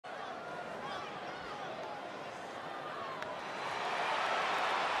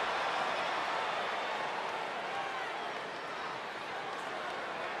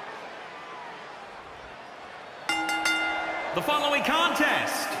The following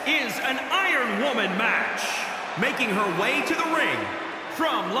contest is an Iron Woman match. Making her way to the ring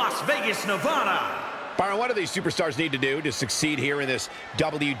from Las Vegas, Nevada. Byron, what do these superstars need to do to succeed here in this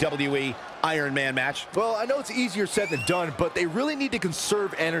WWE Iron Man match? Well, I know it's easier said than done, but they really need to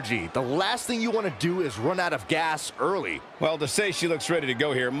conserve energy. The last thing you want to do is run out of gas early. Well, to say she looks ready to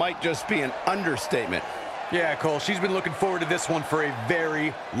go here might just be an understatement. Yeah, Cole, she's been looking forward to this one for a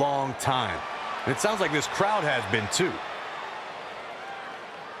very long time. And it sounds like this crowd has been too.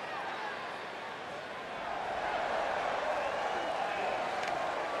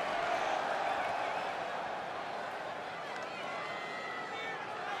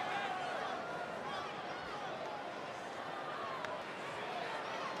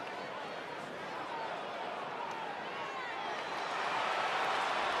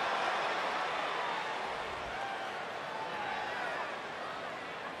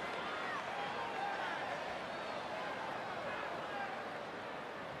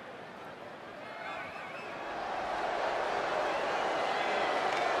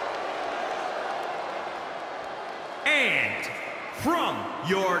 And from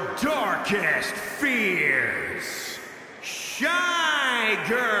your darkest fears, Shy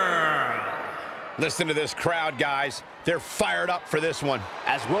Girl. Listen to this crowd, guys. They're fired up for this one.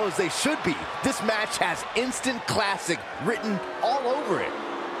 As well as they should be. This match has instant classic written all over it.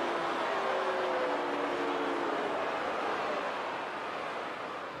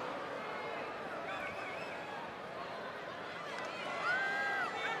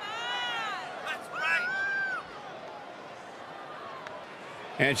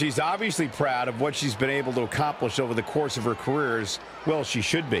 And she's obviously proud of what she's been able to accomplish over the course of her career, as well she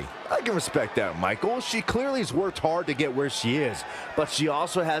should be. I can respect that, Michael. She clearly has worked hard to get where she is, but she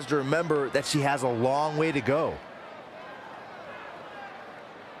also has to remember that she has a long way to go.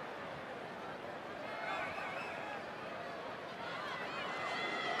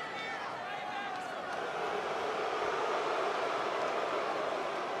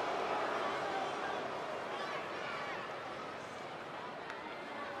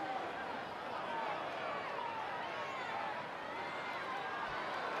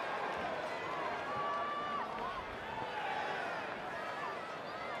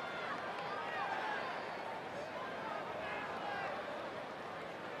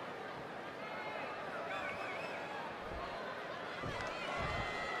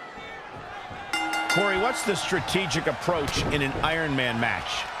 Corey, what's the strategic approach in an Iron Man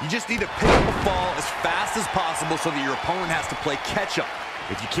match? You just need to pick up a fall as fast as possible so that your opponent has to play catch-up.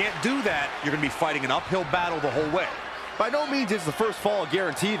 If you can't do that, you're going to be fighting an uphill battle the whole way. By no means is the first fall a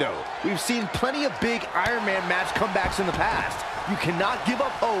guarantee, though. We've seen plenty of big Iron Man match comebacks in the past. You cannot give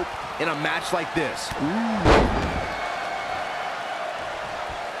up hope in a match like this.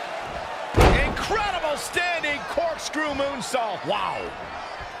 Incredible standing corkscrew moonsault. Wow.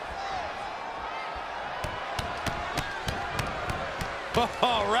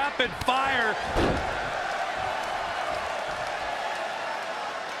 Oh, rapid fire.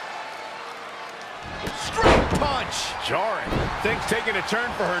 Straight punch. Jarring. Things taking a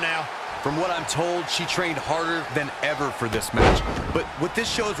turn for her now. From what I'm told, she trained harder than ever for this match. But what this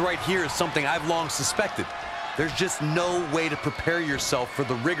shows right here is something I've long suspected. There's just no way to prepare yourself for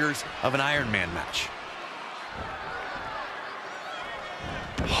the rigors of an Iron Man match.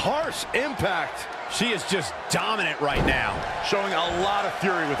 Harsh impact. She is just dominant right now. Showing a lot of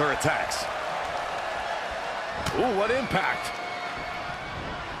fury with her attacks. Ooh, what impact.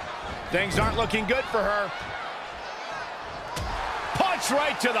 Things aren't looking good for her. Punch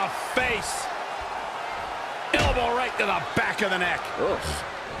right to the face. Elbow right to the back of the neck. Ugh.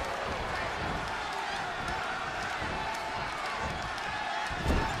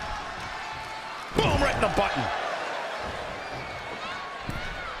 Boom, right in the button.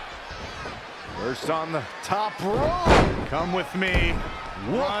 First on the top rope. Come with me.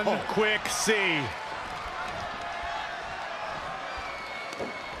 One quick see.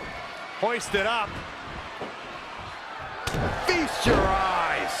 Hoist it up. Feast your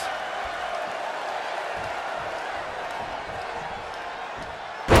eyes.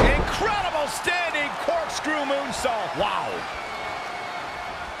 Incredible standing corkscrew moonsault. Wow.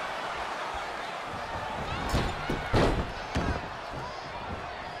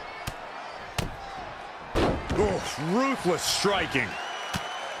 Ruthless striking.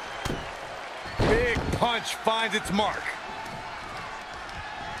 Big punch finds its mark.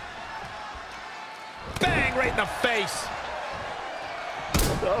 Bang right in the face.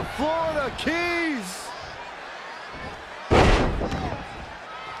 The Florida Keys.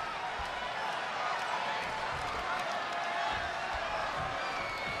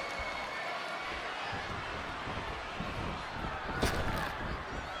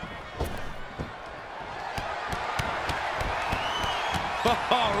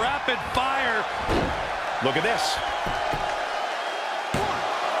 Oh, rapid fire. Look at this. 1,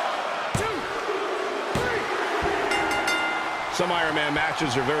 2, 3. Some Iron Man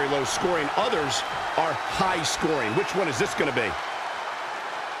matches are very low scoring. Others are high scoring. Which one is this going to be?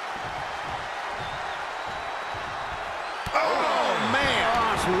 Oh, man.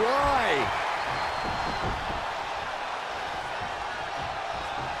 Gosh, why?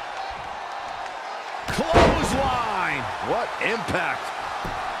 Clothesline. What impact.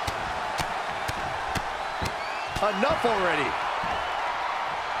 Enough already.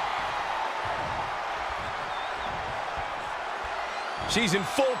 She's in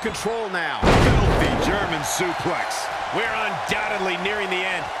full control now. Filthy German suplex. We're undoubtedly nearing the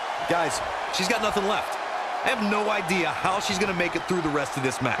end. Guys, she's got nothing left. I have no idea how she's going to make it through the rest of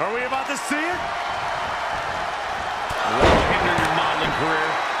this match. Are we about to see it? Won't hinder your modeling career.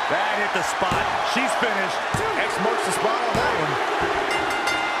 That hit the spot. She's finished. X marks the spot on that one.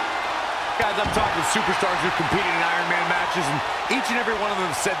 Guys, I'm talking superstars who've competed in Iron Man matches, and each and every one of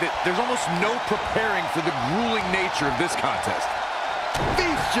them said that there's almost no preparing for the grueling nature of this contest.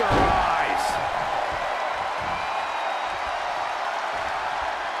 Feast your eyes!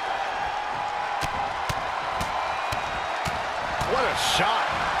 What a shot!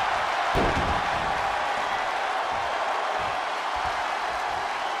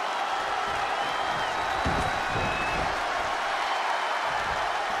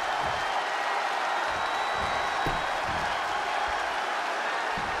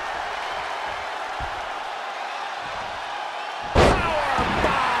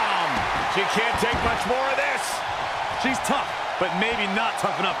 She can't take much more of this. She's tough, but maybe not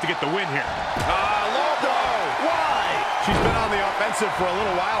tough enough to get the win here. Low blow. Why? She's been on the offensive for a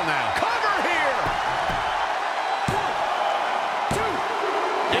little while now. Cover here. 1, 2.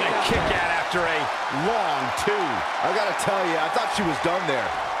 And a kick out after a long 2. I gotta tell you, I thought she was done there.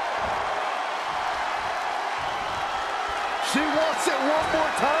 She wants it one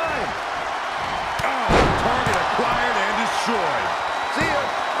more time. Oh, target acquired and destroyed. See ya.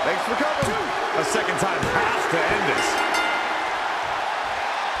 Thanks for coming. A second time has to end this.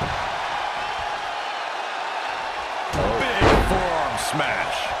 Big forearm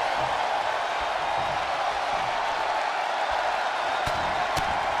smash.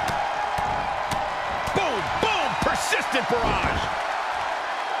 Boom, boom, persistent barrage.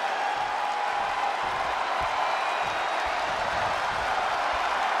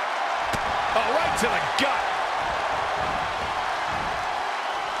 Oh, right to the gut.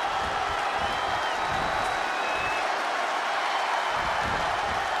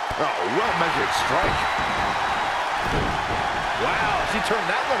 Oh, well-measured strike. Wow, she turned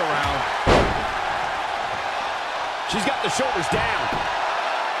that one around. She's got the shoulders down.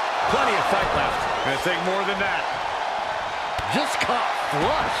 Plenty of fight left. Gonna take more than that. Just caught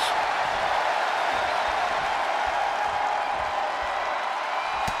flush.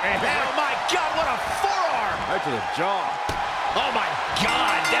 Oh, my God, what a forearm. Right to the jaw. Oh, my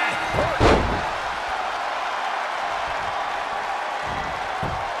God, that hurt.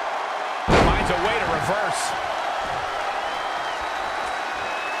 Finds a way to reverse.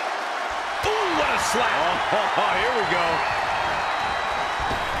 Ooh, what a slap. Oh, here we go.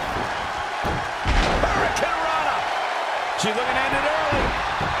 Hurricanrana. She's looking at it early.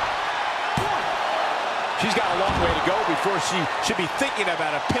 She's got a long way to go before she should be thinking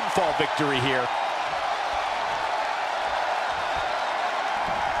about a pinfall victory here.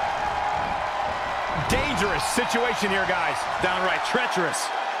 Dangerous situation here, guys. Downright treacherous.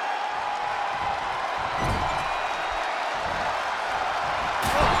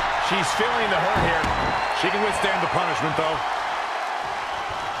 She's feeling the hurt here. She can withstand the punishment, though.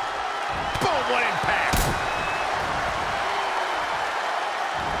 Boom, what impact.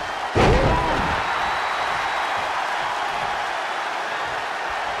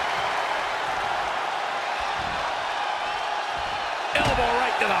 Elbow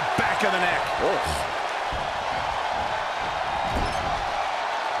right to the back of the neck. Oof.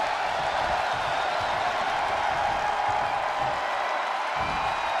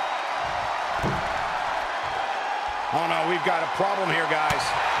 Oh, no, we've got a problem here, guys.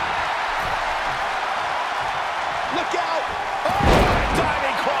 Look out! Oh,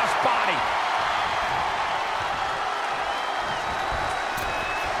 diving crossbody!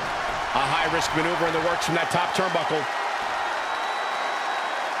 A high-risk maneuver in the works from that top turnbuckle.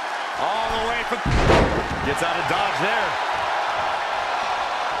 All the way from... Gets out of dodge there.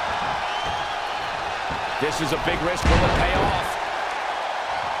 This is a big risk. Will it pay off?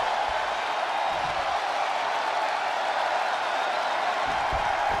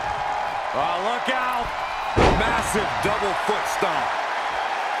 Oh, look out. Massive double foot stomp.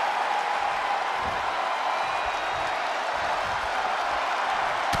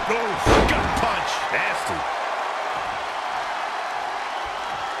 Oof, gut punch. Nasty.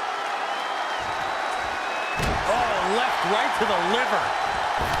 Oh, left right to the liver.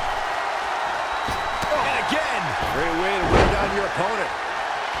 Oh. And again. Great way to wear down your opponent.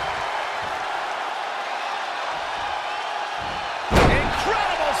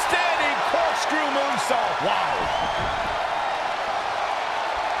 Incredible standing corkscrew moonsault. Wow.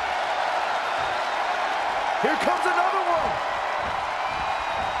 Here comes another one.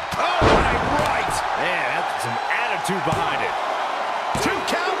 Oh, right. Man, that's some attitude behind it. 2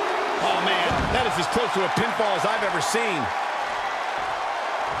 count. Oh, man, that is as close to a pinfall as I've ever seen.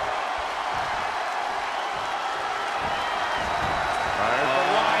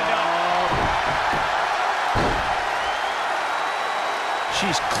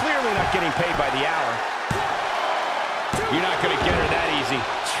 She's clearly not getting paid by the hour. You're not going to get her that easy.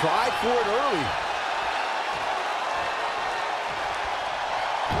 Tried for it early.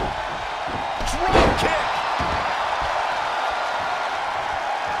 Drop kick.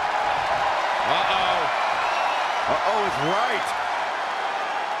 Uh-oh is right.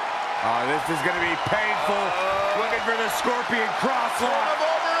 Oh, this is going to be painful. Looking for the Scorpion crosslock.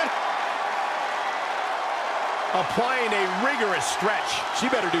 Applying a rigorous stretch. She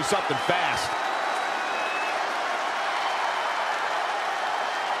better do something fast.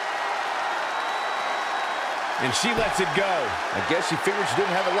 And she lets it go. I guess she figured she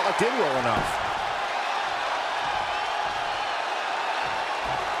didn't have it locked in well enough.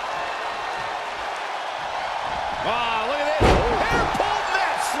 Ah, look at this. Hair pulled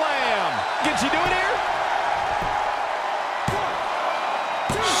mat slam. Can she do it here?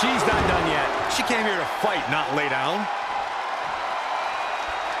 She's not done yet. She came here to fight, not lay down.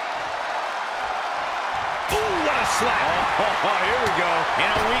 Ooh, what a slap. Oh, here we go. In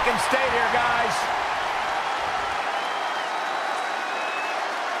a weakened state here, guys.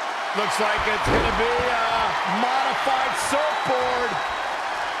 Looks like it's going to be a modified surfboard.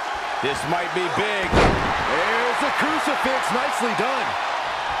 This might be big. There's the crucifix. Nicely done.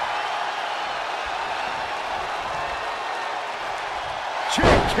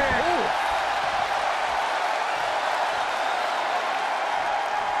 Check, check. Ooh.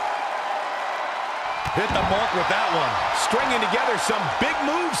 Hit the mark with that one. Stringing together some big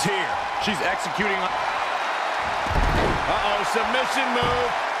moves here. She's executing on... Uh-oh, submission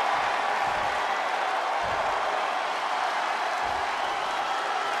move.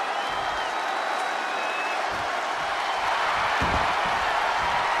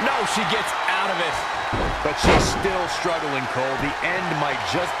 No, she gets out of it. But she's still struggling, Cole. The end might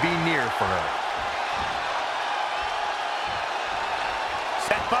just be near for her.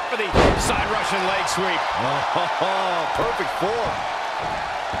 Set up for the side Russian leg sweep. Perfect form.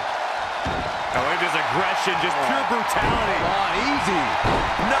 Oh, look at this aggression, just pure brutality. Come on, easy.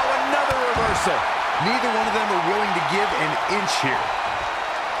 No, another reversal. Neither one of them are willing to give an inch here.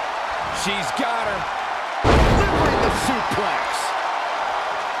 She's got her. Delivering the suplex.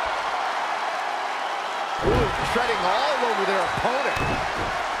 Ooh, treading all over their opponent.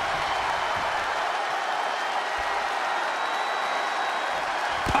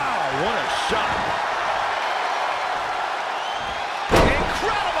 Wow, what a shot.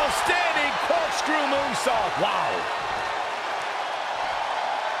 Incredible standing corkscrew moonsault. Wow.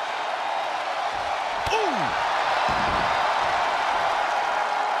 Ooh.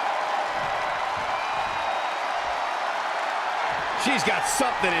 She's got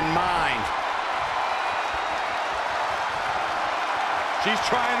something in mind. She's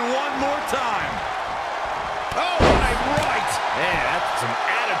trying one more time. Oh, what a right. Man, that's some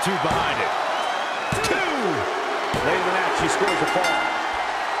attitude behind it. 2. Late in the match, she scores a fall.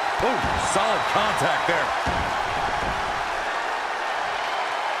 Oh, solid contact there.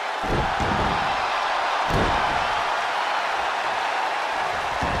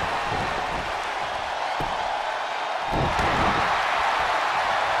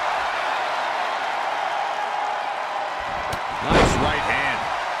 Nice right hand.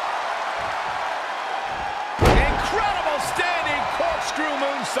 Incredible standing corkscrew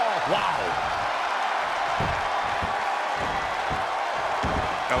moonsault. Wow.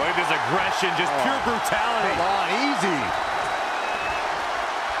 Oh, look at this aggression, just pure brutality. Come on, easy.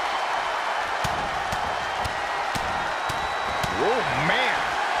 Oh, man.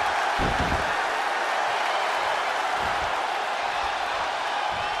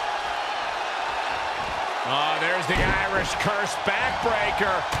 Oh, there's the Irish curse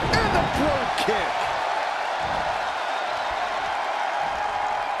backbreaker. And the brogue kick.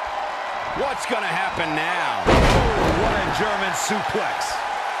 What's going to happen now? Oh, what a German suplex.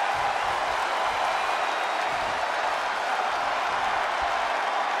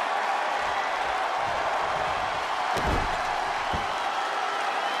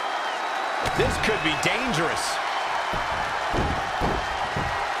 This could be dangerous.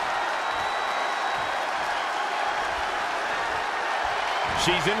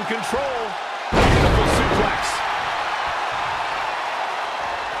 She's in control. Beautiful suplex.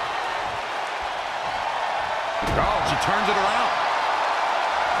 Oh, she turns it around.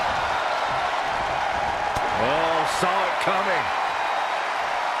 Oh, saw it coming.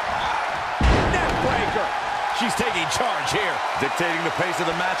 Neck breaker. She's taking charge here. Dictating the pace of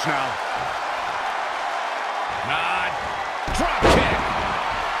the match now. Drop kick.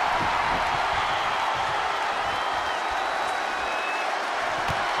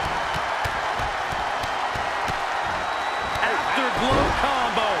 Afterglow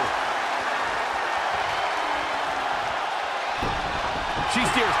combo. She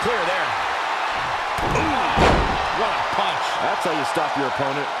steers clear there. Ooh, what a punch. That's how you stop your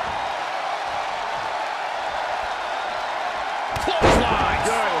opponent. Clothesline.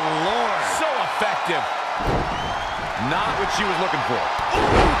 Good Lord. So effective. Not what she was looking for.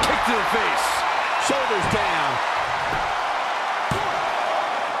 Ooh, kick to the face. Shoulders down.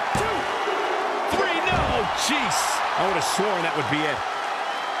 1, 2, 3, no. Jeez. I would have sworn that would be it.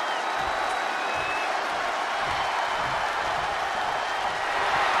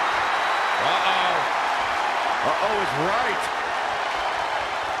 Uh-oh is right.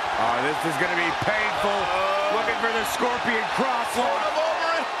 Oh, this is going to be painful. Looking for the Scorpion crosslock.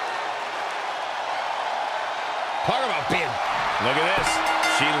 Talk about being. Look at this.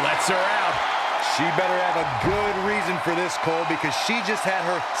 She lets her out. She better have a good reason for this, Cole, because she just had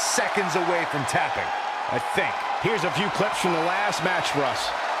her seconds away from tapping. I think. Here's a few clips from the last match for us.